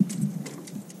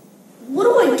What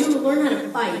do I do to learn how to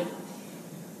fight?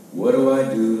 What do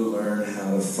I do to learn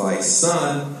how to fight?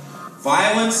 Son,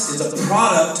 violence is a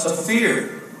product of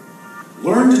fear.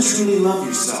 Learn to truly love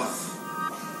yourself.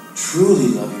 Truly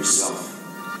love yourself.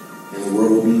 And the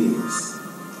world will be yours.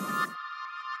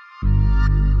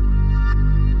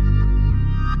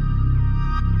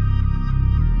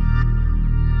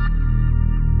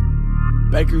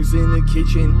 Baker's in the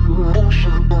kitchen.